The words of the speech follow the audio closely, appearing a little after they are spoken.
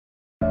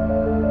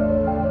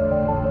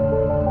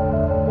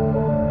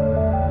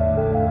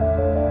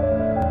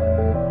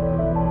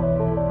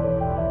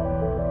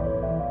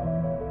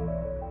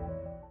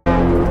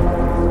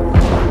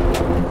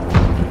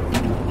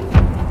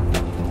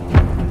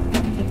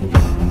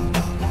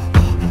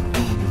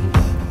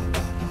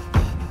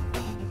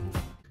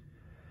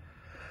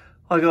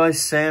Hi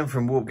guys, Sam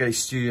from Warpgate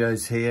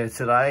Studios here.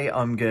 Today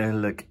I'm going to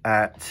look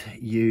at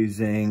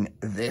using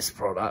this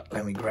product.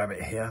 Let me grab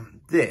it here.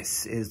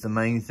 This is the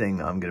main thing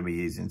that I'm going to be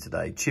using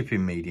today,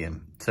 chipping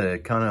medium, to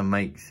kind of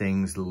make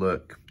things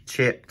look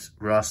chipped,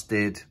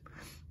 rusted,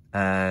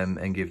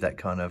 and give that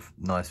kind of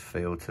nice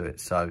feel to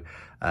it. So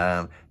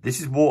this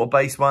is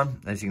water-based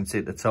one. As you can see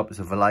at the top, it's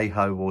a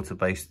Vallejo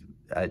water-based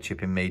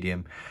chipping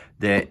medium.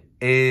 There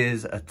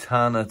is a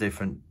ton of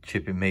different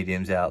chipping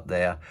mediums out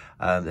there.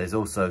 There's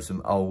also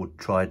some old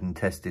tried and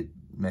tested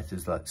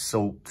methods like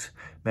salt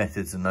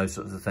methods and those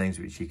sorts of things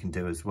which you can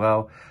do as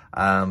well.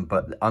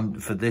 But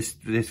for this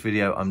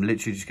video, I'm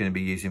literally just going to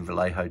be using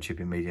Vallejo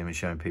chipping medium and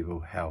showing people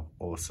how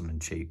awesome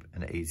and cheap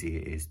and easy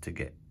it is to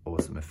get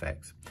awesome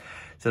effects.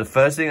 So the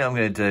first thing I'm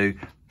going to do,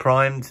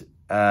 primed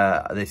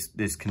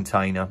this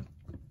container,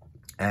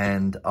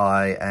 and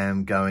I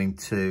am going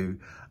to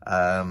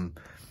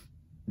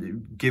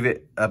give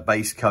it a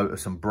base coat of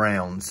some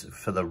browns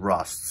for the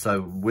rust. So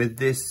with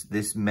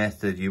this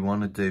method, you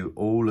want to do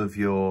all of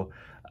your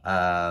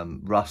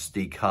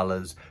rusty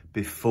colors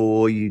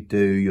before you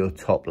do your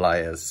top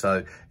layers.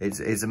 So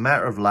it's a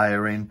matter of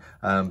layering,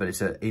 but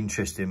it's an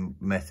interesting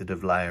method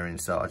of layering.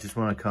 So I just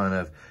want to kind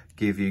of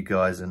give you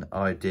guys an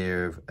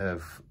idea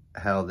of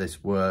how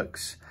this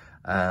works,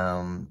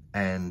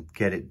 and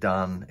get it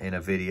done in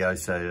a video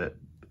so that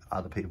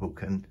other people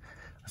can.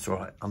 That's all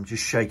right, I'm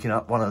just shaking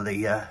up one of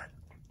the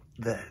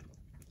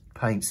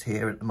paints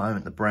here at the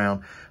moment, the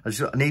brown. I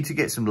need to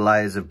get some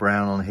layers of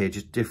brown on here,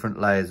 just different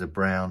layers of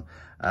brown,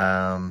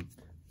 and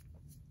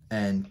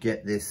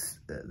get this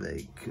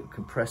the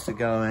compressor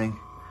going,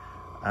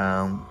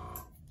 and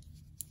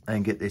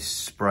get this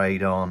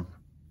sprayed on.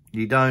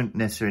 You don't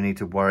necessarily need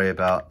to worry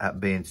about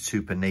being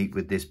super neat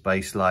with this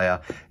base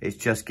layer. It's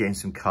just getting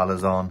some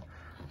colors on.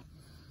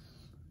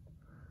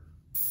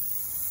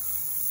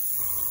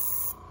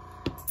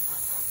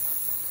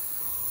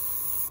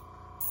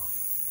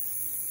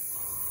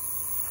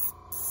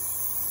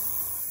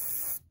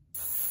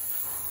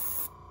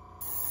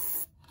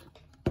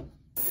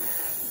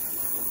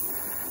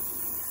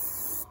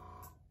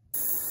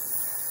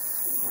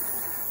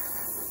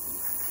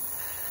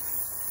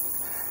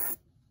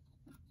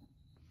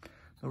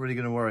 Not really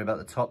going to worry about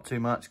the top too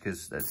much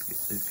because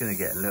it's going to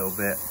get a little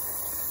bit.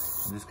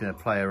 I'm just going to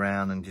play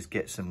around and just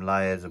get some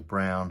layers of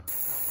brown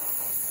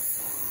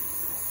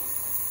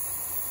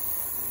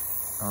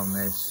on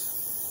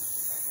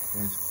this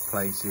in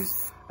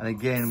places. And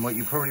again, what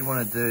you probably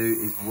want to do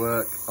is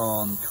work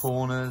on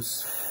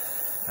corners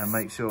and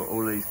make sure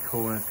all these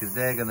corners, because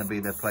they're going to be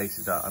the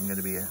places that I'm going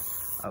to be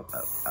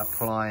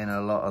applying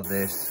a lot of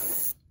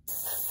this.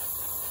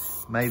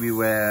 Maybe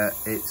where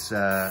it's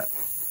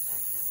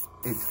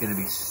going to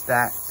be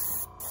stacked.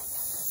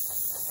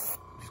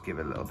 Just give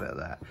it a little bit of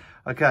that.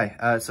 Okay,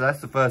 so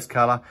that's the first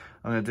color.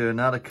 I'm going to do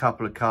another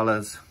couple of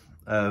colors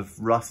of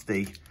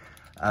rusty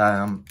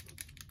on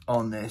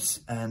this,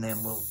 and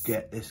then we'll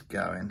get this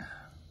going.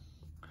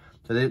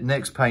 So the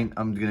next paint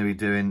I'm going to be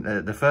doing,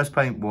 the first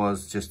paint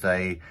was just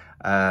a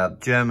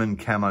German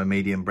camo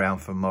medium brown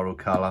from Model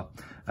Color.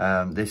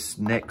 This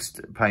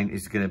next paint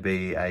is going to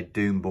be a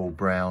Doomball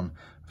brown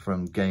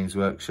from Games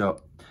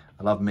Workshop.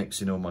 I love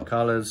mixing all my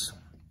colors,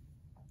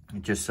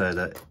 just so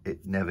that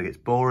it never gets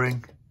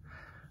boring.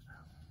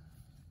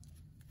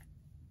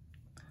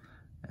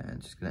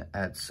 And just going to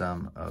add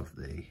some of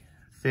the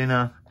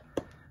thinner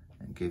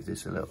and give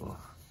this a little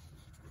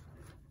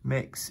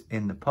mix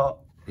in the pot.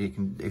 You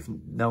can, if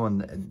no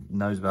one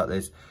knows about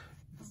this,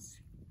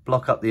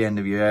 block up the end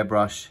of your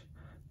airbrush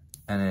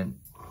and then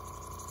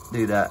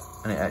do that,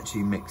 and it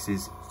actually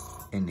mixes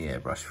in the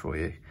airbrush for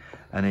you.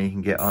 And then you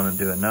can get on and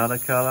do another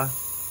color.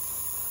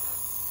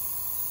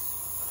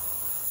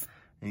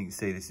 And you can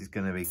see this is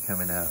going to be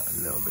coming out a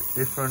little bit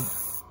different.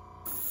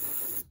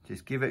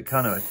 Just give it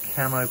kind of a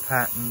camo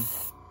pattern.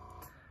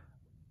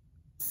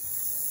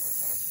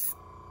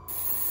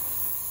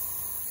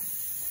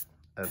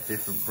 Of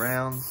different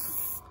browns.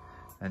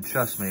 And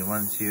trust me,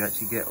 once you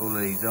actually get all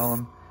of these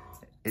on,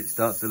 it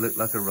starts to look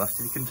like a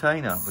rusted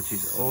container, which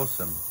is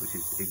awesome, which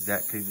is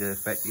exactly the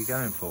effect you're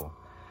going for.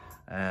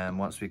 And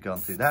once we've gone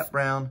through that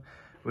brown,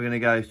 we're going to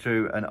go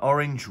through an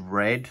orange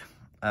red.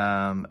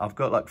 I've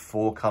got like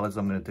 4 colors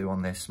I'm going to do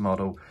on this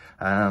model.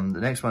 The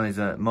next one is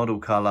a Model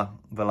Color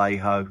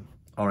Vallejo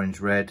orange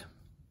red.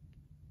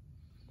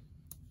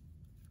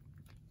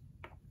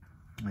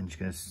 I'm just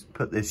going to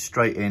put this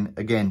straight in.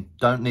 Again,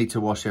 don't need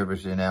to wash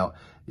everything out.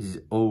 This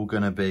is all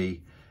going to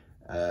be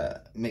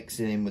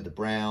mixing in with the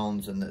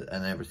browns and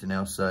everything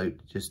else. So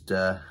just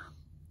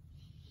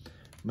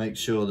make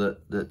sure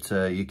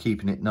that you're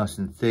keeping it nice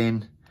and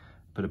thin.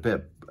 Put a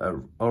bit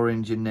of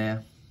orange in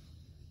there.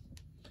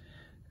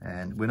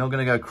 And we're not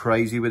going to go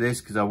crazy with this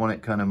because I want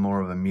it kind of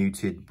more of a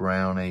muted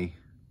browny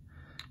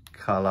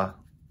color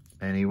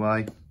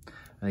anyway.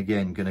 And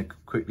again, going to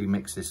quickly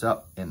mix this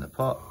up in the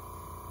pot.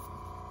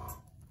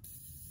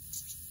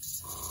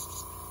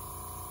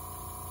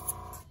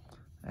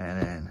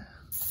 And then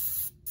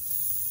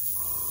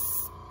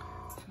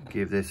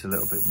give this a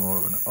little bit more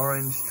of an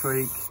orange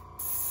streak.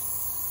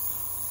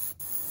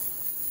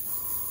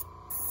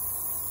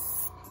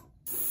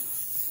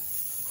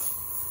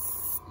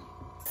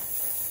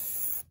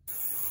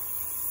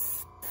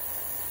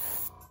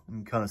 You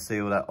can kind of see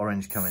all that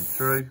orange coming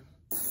through.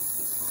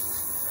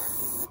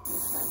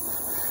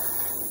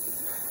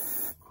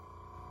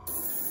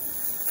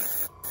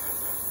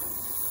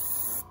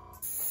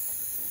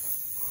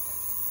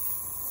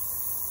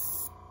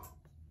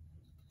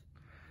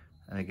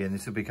 And again,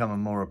 this will become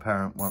more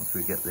apparent once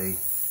we get the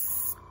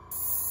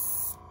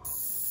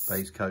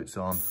base coats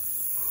on.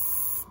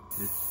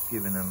 Just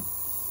giving them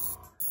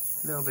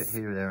a little bit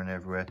here, there and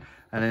everywhere.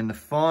 And then the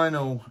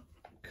final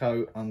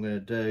coat I'm going to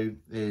do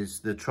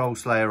is the Troll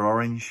Slayer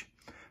Orange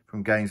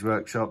from Games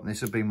Workshop. And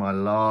this will be my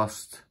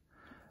last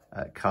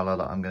colour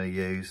that I'm going to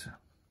use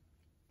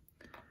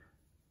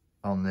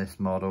on this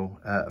model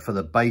for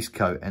the base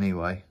coat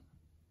anyway.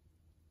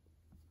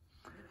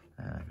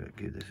 And I've got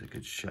to give this a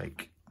good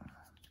shake.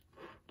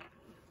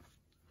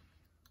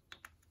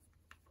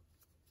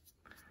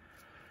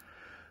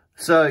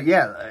 So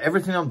yeah,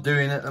 everything I'm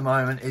doing at the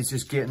moment is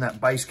just getting that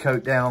base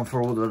coat down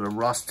for all of the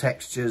rust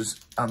textures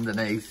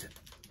underneath.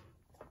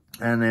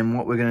 And then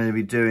what we're going to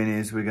be doing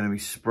is we're going to be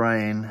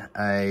spraying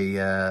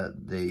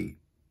the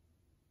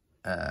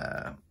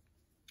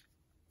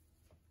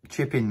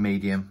chipping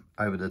medium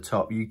over the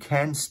top. You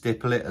can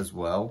stipple it as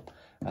well,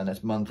 and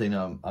that's one thing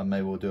I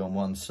may well do on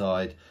one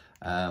side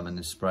and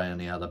then spray on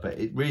the other, but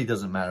it really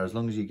doesn't matter as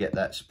long as you get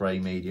that spray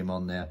medium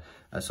on there.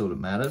 That's all that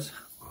matters.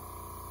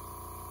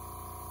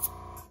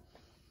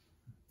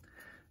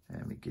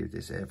 And we give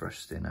this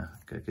airbrush thinner.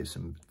 Go get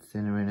some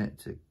thinner in it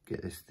to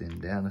get this thin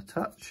down a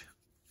touch.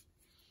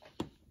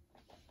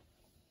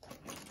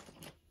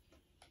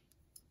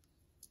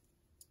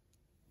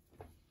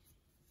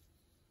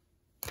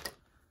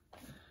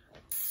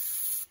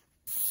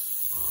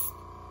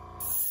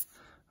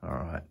 All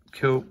right,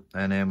 cool.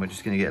 And then we're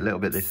just going to get a little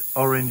bit of this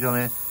orange on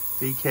it.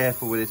 Be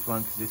careful with this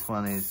one because this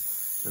one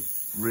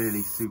is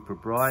really super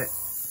bright.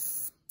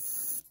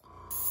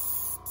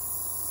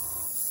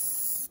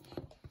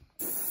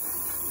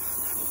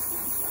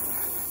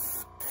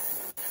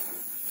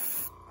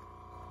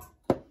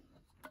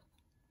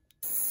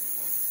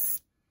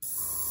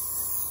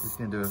 Just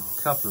going to do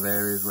a couple of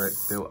areas where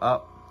it's built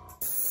up,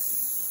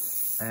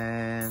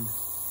 and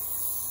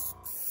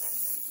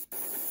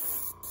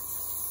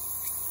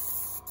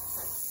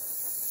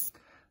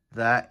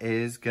that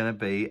is going to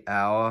be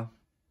our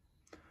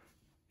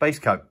base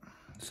coat.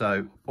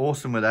 So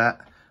awesome with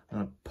that. I'm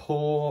going to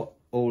pour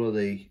all of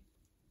the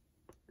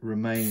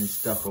remaining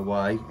stuff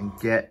away and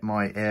get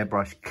my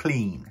airbrush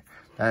clean.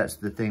 That's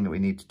the thing that we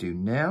need to do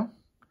now,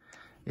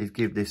 is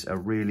give this a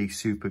really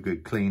super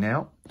good clean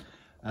out.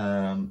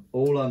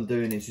 All I'm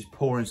doing is just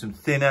pouring some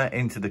thinner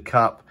into the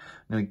cup.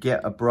 I'm going to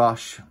get a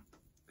brush,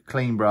 a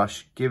clean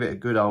brush, give it a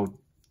good old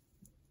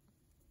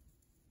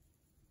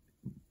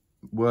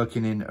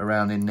working in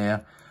around in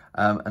there.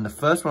 And the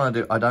first one I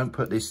do, I don't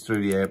put this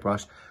through the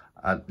airbrush.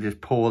 I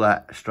just pour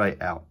that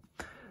straight out.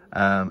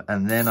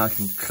 And then I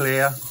can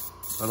clear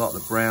a lot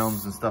of the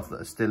browns and stuff that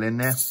are still in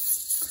there.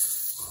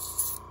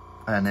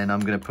 And then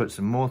I'm going to put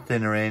some more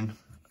thinner in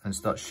and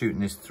start shooting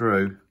this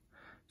through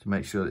to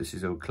make sure this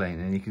is all clean.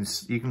 And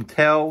you can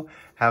tell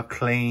how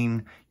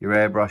clean your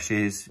airbrush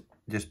is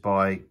just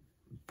by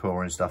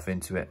pouring stuff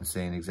into it and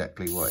seeing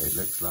exactly what it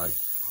looks like.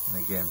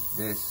 And again,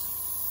 this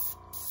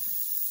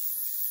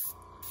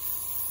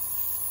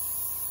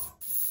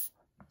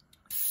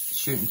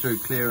shooting through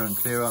clearer and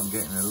clearer. I'm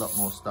getting a lot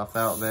more stuff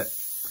out of it.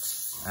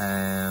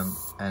 And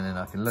then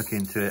I can look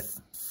into it.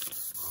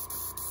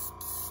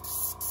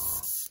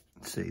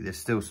 See, there's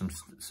still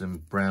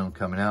some brown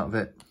coming out of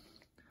it.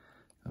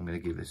 I'm going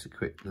to give this a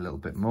little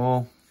bit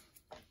more.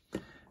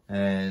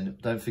 And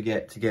don't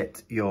forget to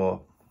get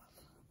your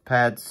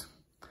pads.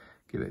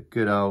 Give it a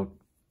good old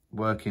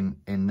working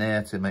in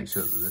there to make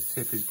sure that the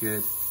tip is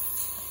good.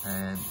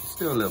 And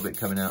still a little bit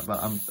coming out, but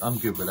I'm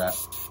good with that.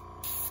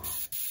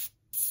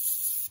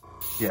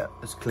 Yeah,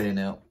 it's clear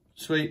now.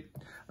 Sweet.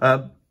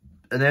 And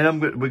then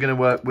we're going to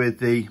work with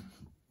the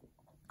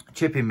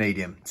chipping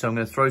medium. So I'm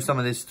going to throw some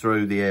of this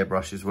through the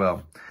airbrush as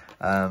well.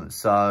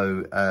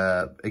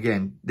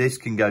 Again, this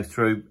can go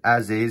through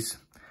as is.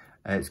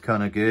 It's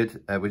kind of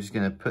good. We're just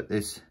going to put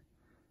this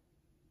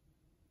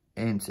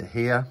into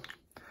here.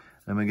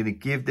 And we're going to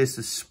give this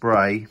a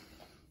spray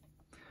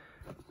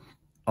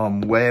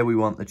on where we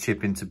want the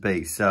chipping to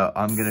be. So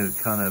I'm going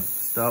to kind of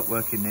start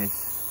working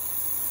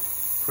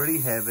this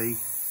pretty heavy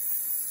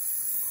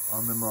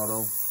on the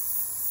model.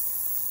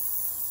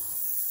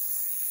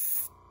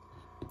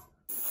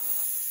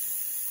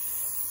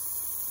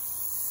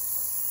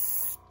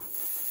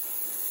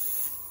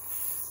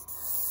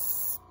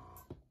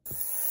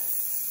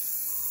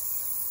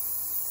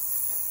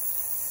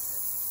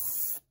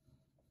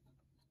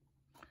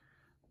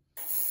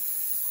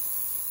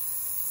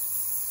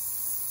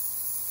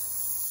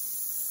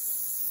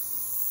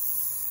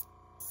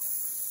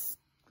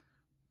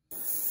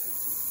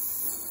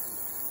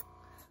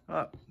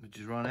 Right, which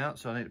is run out,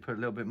 so I need to put a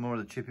little bit more of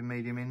the chipping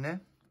medium in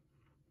there.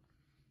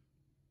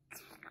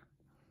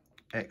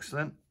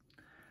 Excellent.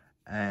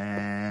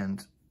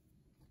 And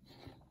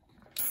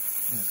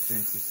let's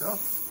finish this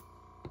off.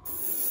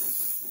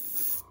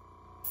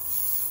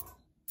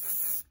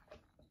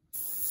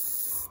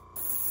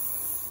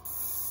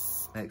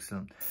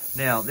 Excellent.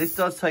 Now, this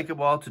does take a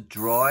while to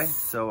dry,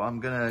 so I'm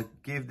going to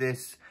give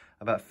this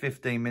about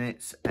 15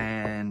 minutes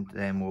and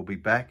then we'll be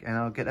back and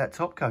I'll get that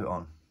top coat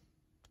on.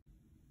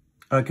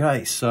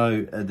 Okay,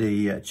 so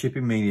the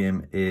chipping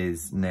medium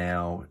is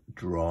now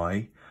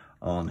dry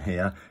on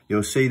here.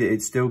 You'll see that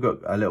it's still got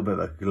a little bit of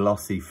a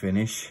glossy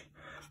finish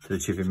to the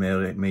chipping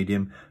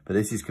medium, but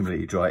this is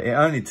completely dry. It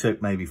only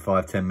took maybe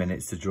 5-10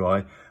 minutes to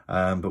dry,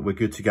 but we're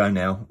good to go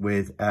now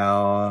with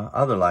our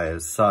other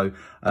layers. So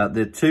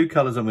the two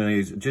colors I'm going to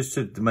use, just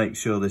to make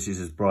sure this is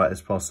as bright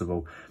as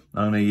possible,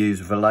 I'm going to use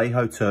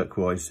Vallejo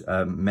turquoise,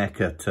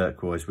 Mecca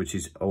turquoise, which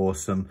is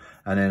awesome,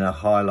 and then a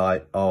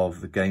highlight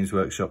of the Games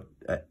Workshop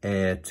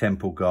Air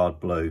Temple Guard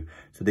blue.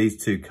 So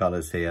these two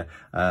colors here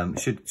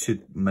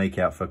should make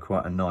out for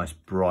quite a nice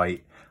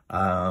bright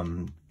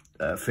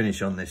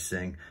finish on this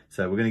thing.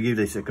 So we're going to give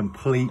this a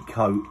complete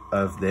coat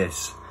of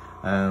this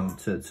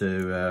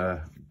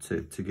to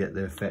get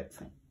the effect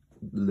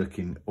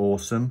looking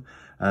awesome.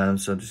 So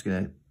I'm just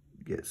going to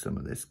get some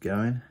of this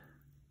going.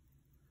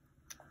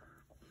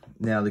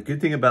 Now the good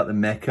thing about the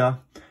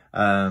Mecca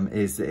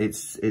is that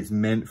it's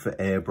meant for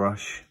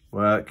airbrush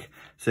work,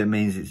 so it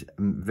means it's a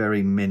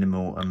very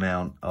minimal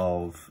amount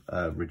of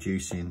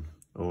reducing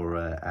or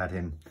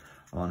adding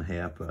on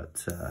here.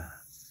 But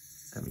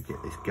let me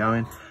get this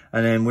going,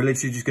 and then we're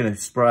literally just going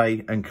to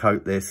spray and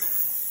coat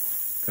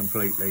this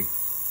completely.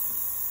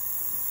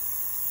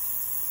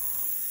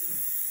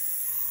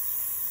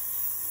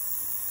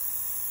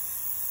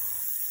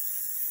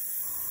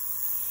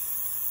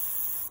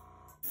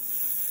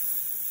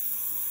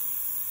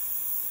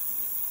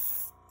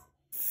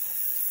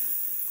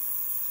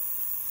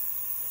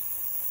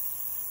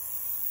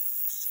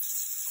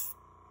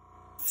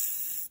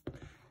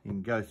 You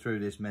can go through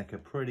this Mecca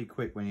pretty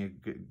quick when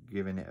you're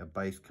giving it a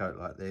base coat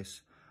like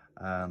this,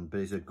 but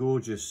it's a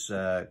gorgeous,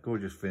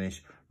 gorgeous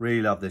finish.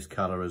 Really love this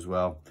color as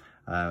well.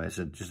 It's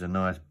just a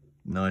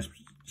nice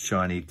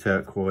shiny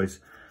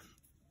turquoise,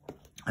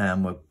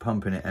 and we're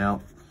pumping it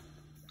out,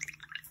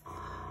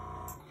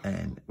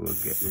 and we'll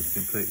get this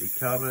completely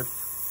covered.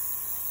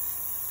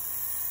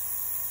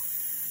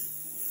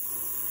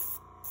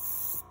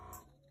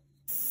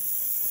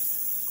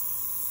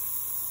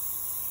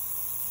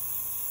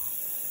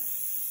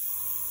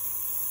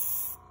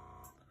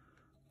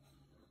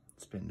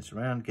 Spin this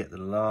around, get the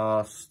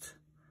last.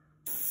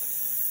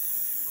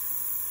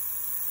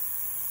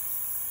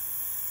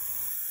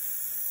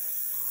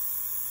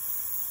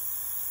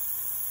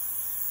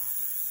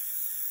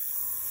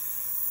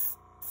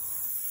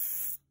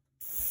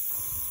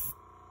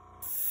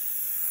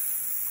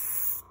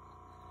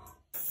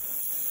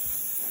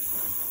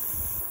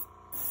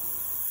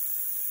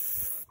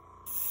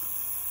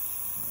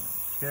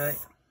 Okay,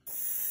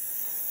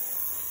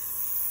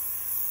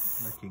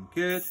 looking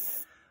good.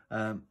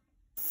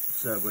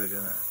 So we're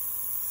gonna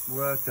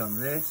work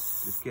on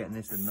this, just getting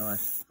this a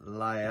nice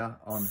layer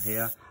on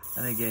here.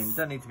 And again, you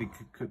don't need to be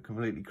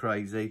completely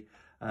crazy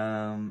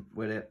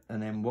with it.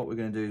 And then what we're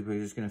gonna do is we're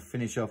just gonna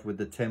finish off with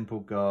the Temple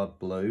Guard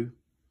blue.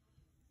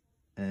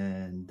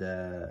 And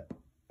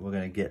we're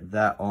gonna get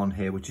that on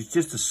here, which is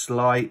just a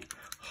slight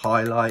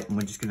highlight. And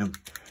we're just gonna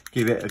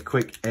give it a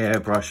quick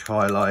airbrush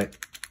highlight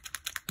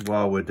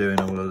while we're doing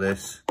all of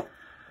this.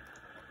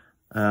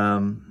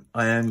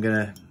 I am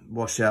gonna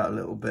wash out a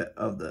little bit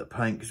of the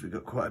paint because we've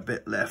got quite a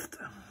bit left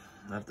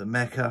of the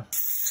Mecca.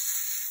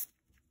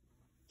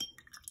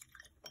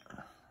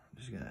 I'm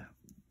just gonna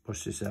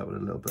wash this out with a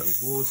little bit of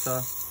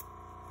water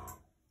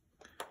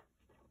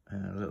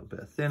and a little bit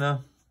of thinner.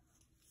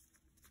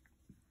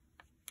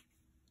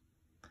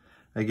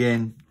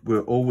 Again,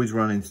 we're always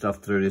running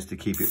stuff through this to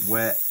keep it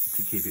wet,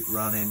 to keep it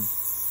running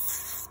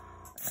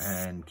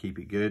and keep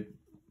it good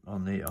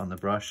on the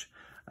brush.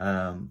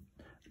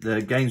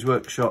 The Games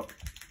Workshop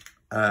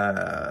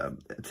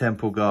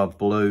Temple Guard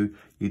blue,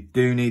 you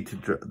do need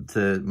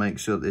to make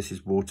sure that this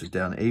is watered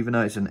down. Even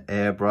though it's an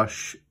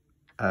airbrush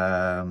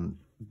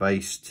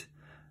based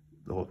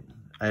or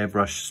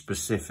airbrush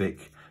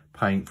specific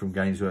paint from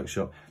Games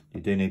Workshop,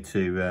 you do need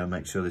to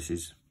make sure this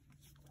is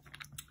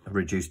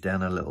reduced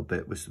down a little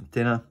bit with some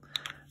thinner.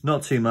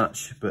 Not too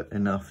much, but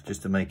enough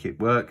just to make it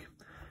work.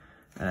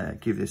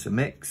 Give this a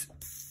mix.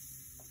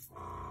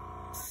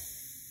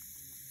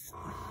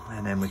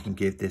 And then we can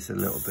give this a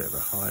little bit of a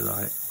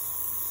highlight.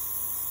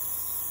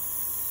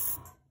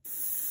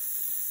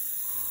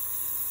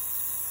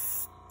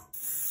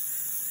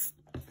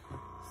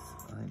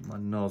 I think my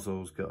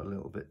nozzle's got a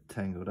little bit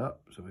tangled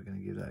up, so we're going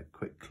to give that a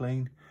quick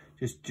clean.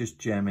 Just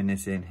jamming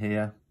this in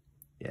here.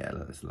 Yeah,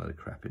 look, there's a lot of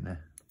crap in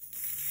there.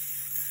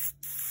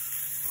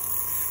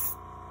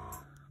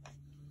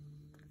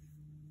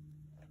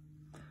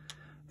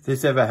 If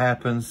this ever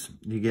happens,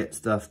 you get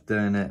stuff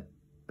doing it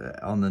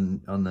on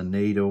the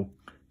needle,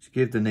 just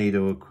give the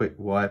needle a quick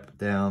wipe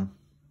down.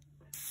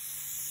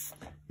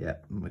 Yeah,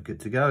 and we're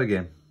good to go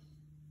again.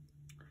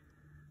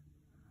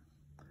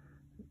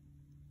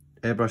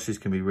 Airbrushes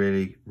can be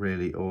really,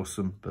 really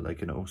awesome, but they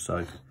can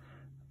also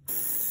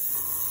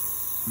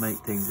make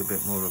things a bit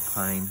more of a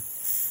pain.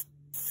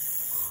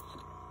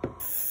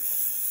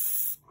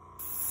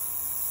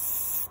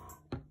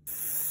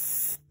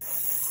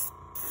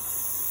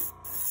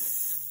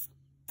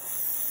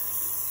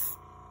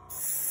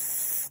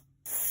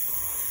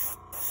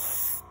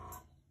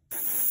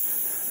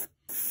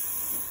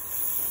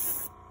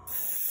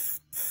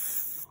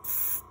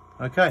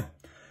 Okay,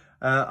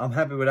 I'm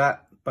happy with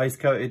that. Base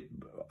coated,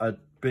 a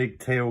big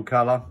teal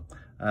colour.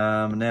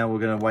 Now we're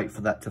going to wait for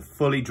that to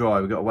fully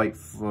dry. We've got to wait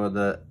for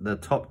the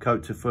top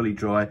coat to fully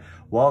dry.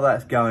 While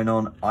that's going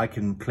on, I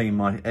can clean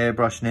my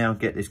airbrush now,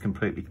 get this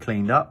completely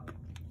cleaned up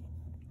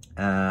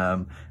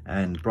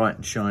and bright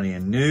and shiny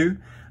and new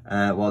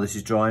while this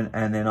is drying,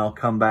 and then I'll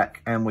come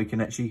back and we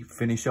can actually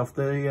finish off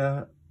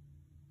the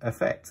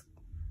effect.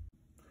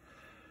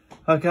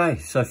 Okay,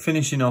 so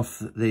finishing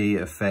off the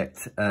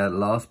effect,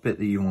 last bit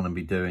that you want to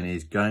be doing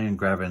is going and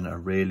grabbing a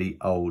really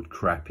old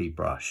crappy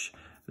brush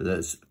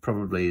that's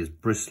probably as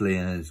bristly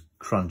and as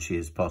crunchy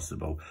as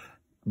possible.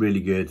 Really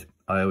good.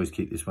 I always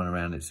keep this one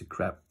around. It's a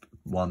crap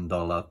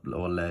 $1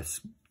 or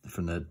less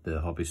from the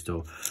hobby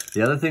store.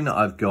 The other thing that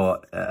I've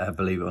got,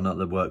 believe it or not,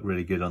 that work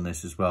really good on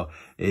this as well,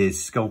 is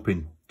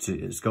sculpting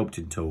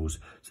tools.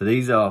 So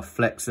these are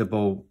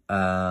flexible,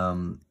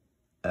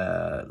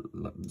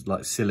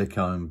 like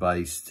silicone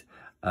based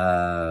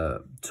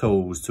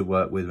tools to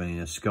work with when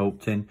you're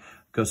sculpting.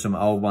 Got some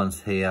old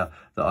ones here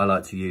that I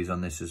like to use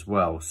on this as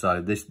well,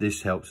 so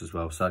this helps as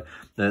well. So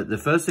the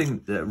first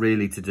thing that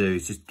really to do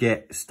is just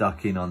get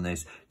stuck in on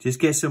this. Just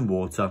get some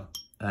water,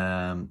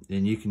 and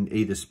you can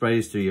either spray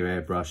this through your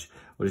airbrush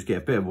or just get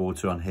a bit of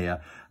water on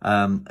here,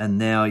 and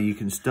now you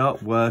can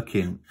start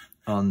working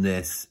on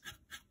this,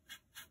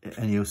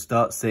 and you'll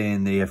start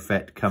seeing the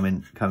effect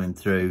coming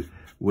through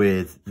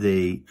with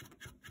the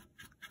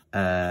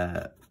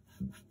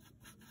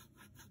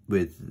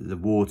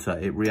water.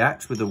 It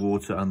reacts with the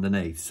water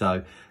underneath,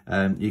 so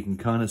you can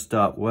kind of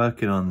start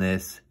working on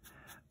this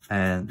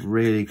and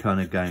really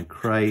kind of going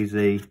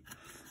crazy,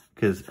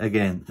 because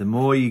again, the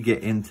more you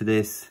get into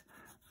this,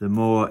 the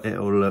more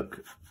it'll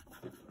look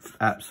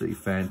absolutely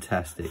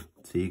fantastic.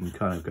 So you can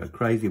kind of go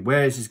crazy,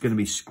 whereas it's going to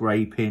be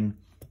scraping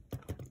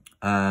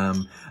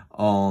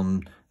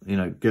on, you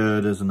know,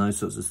 girders and those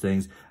sorts of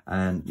things,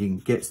 and you can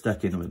get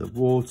stuck in with the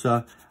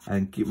water,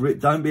 and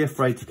don't be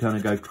afraid to kind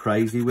of go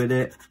crazy with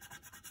it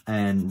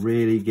and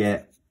really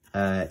get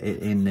it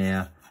in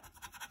there.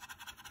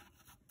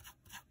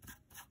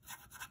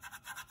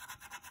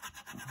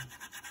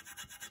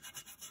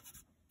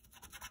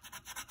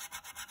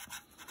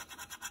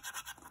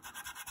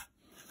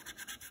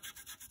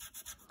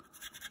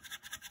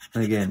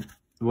 And again,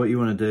 what you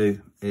want to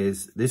do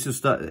is, this will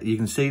start, you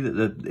can see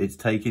that it's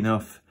taking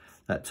off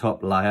that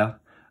top layer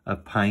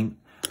of paint,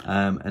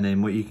 and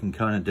then what you can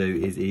kind of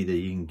do is either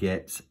you can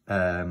get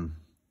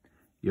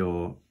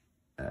your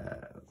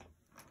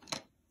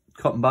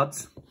cotton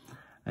buds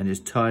and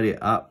just tidy it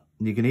up.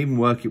 You can even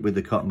work it with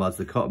the cotton buds.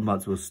 The cotton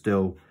buds will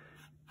still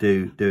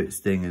do its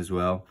thing as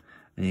well,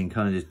 and you can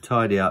kind of just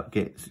tidy up,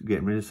 get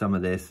rid of some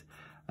of this,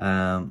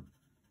 and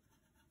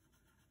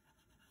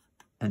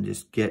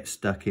just get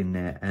stuck in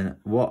there. And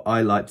what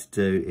I like to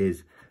do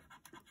is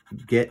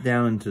get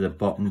down into the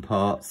bottom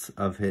parts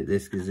of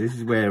this, because this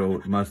is where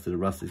most of the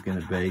rust is going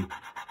to be,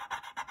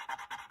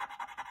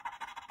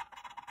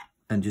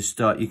 and just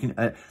start. You can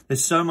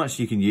there's so much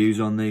you can use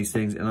on these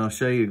things, and I'll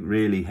show you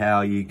really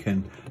how you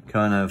can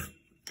kind of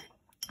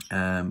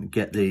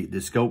get the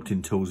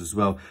sculpting tools as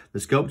well. The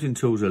sculpting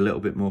tools are a little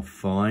bit more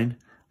fine,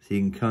 so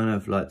you can kind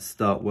of like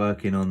start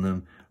working on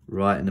them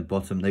right in the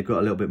bottom. They've got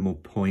a little bit more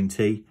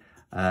pointy,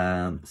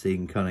 so you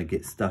can kind of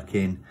get stuck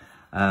in,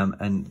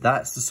 and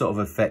that's the sort of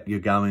effect you're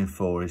going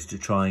for, is to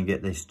try and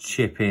get this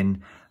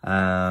chipping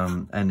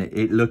and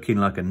it looking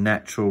like a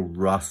natural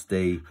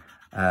rusty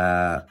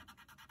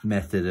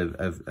method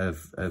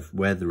of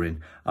weathering.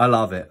 I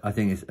love it. I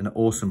think it's an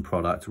awesome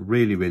product,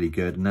 really, really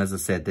good. And as I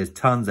said, there's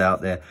tons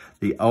out there.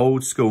 The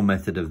old school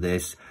method of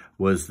this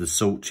was the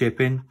salt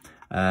chipping,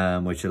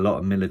 which a lot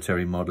of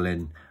military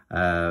modeling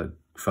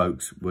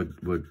folks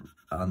would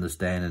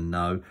understand and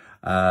know.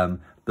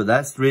 But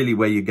that's really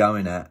where you're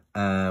going at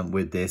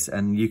with this,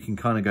 and you can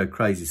kind of go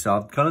crazy. So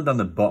I've kind of done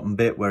the bottom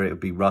bit where it'll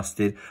be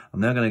rusted. I'm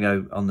now going to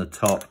go on the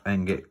top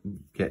and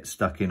get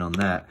stuck in on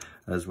that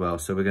as well.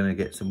 So we're going to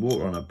get some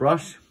water on a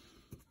brush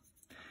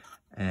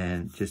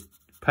and just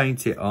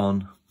paint it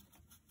on,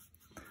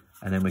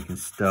 and then we can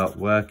start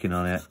working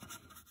on it.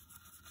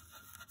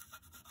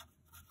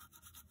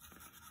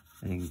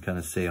 And you can kind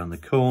of see on the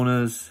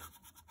corners.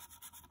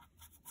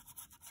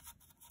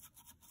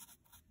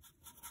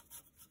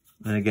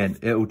 And again,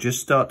 it will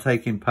just start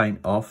taking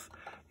paint off.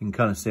 You can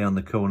kind of see on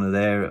the corner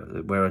there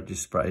where I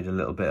just sprayed a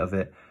little bit of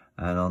it,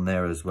 and on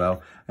there as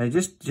well. And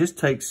it just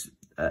takes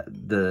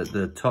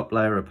the top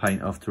layer of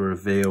paint off to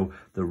reveal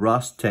the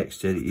rust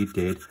texture that you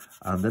did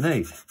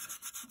underneath.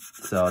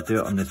 So I'll do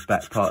it on this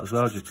back part as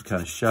well, just to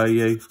kind of show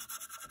you.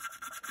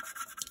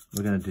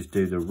 We're going to just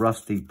do the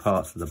rusty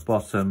parts of the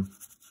bottom.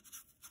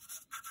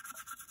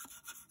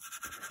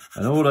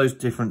 And all those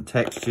different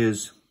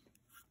textures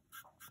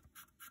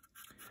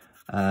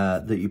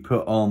that you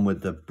put on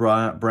with the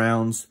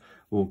browns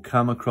will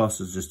come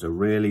across as just a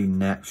really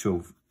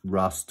natural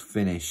rust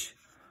finish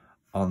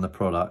on the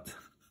product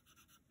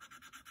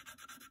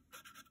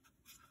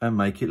and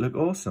make it look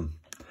awesome.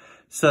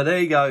 So there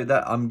you go.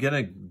 That I'm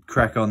going to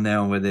crack on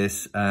now with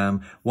this.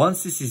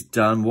 Once this is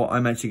done, what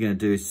I'm actually going to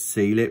do is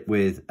seal it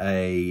with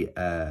a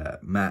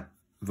matte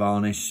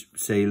varnish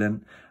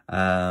sealant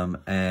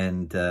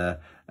and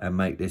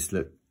make this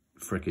look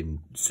freaking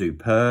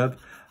superb.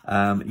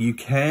 You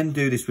can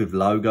do this with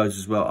logos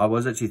as well. I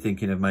was actually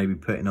thinking of maybe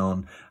putting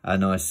on a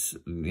nice,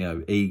 you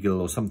know,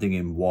 eagle or something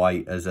in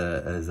white as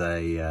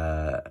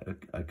a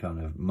kind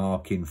of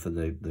marking for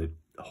the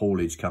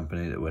haulage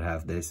company that would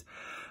have this.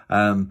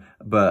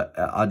 But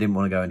I didn't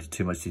want to go into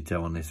too much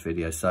detail on this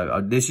video.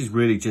 So this is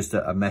really just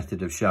a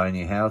method of showing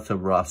you how to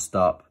rust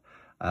up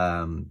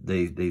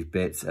these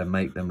bits and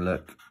make them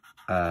look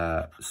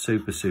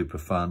super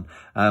fun.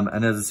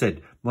 And as I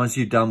said, once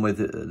you're done with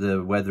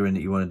the weathering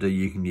that you want to do,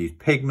 you can use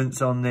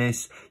pigments on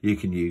this, you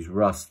can use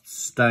rust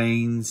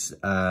stains,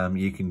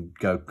 you can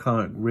go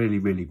kind of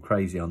really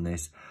crazy on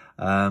this.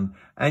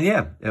 And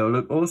yeah, it'll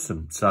look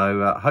awesome.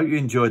 So I hope you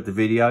enjoyed the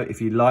video. If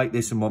you like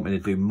this and want me to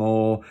do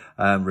more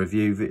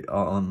review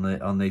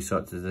on these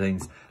sorts of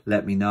things,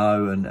 let me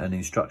know, and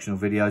instructional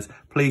videos.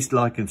 Please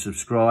like and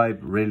subscribe.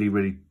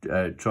 Really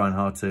trying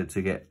hard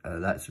to get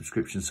that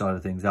subscription side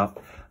of things up.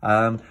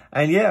 And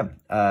yeah,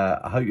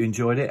 I hope you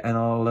enjoyed it, and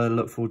I'll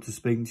look forward to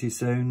speaking to you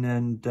soon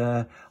and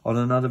on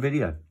another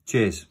video.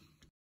 Cheers.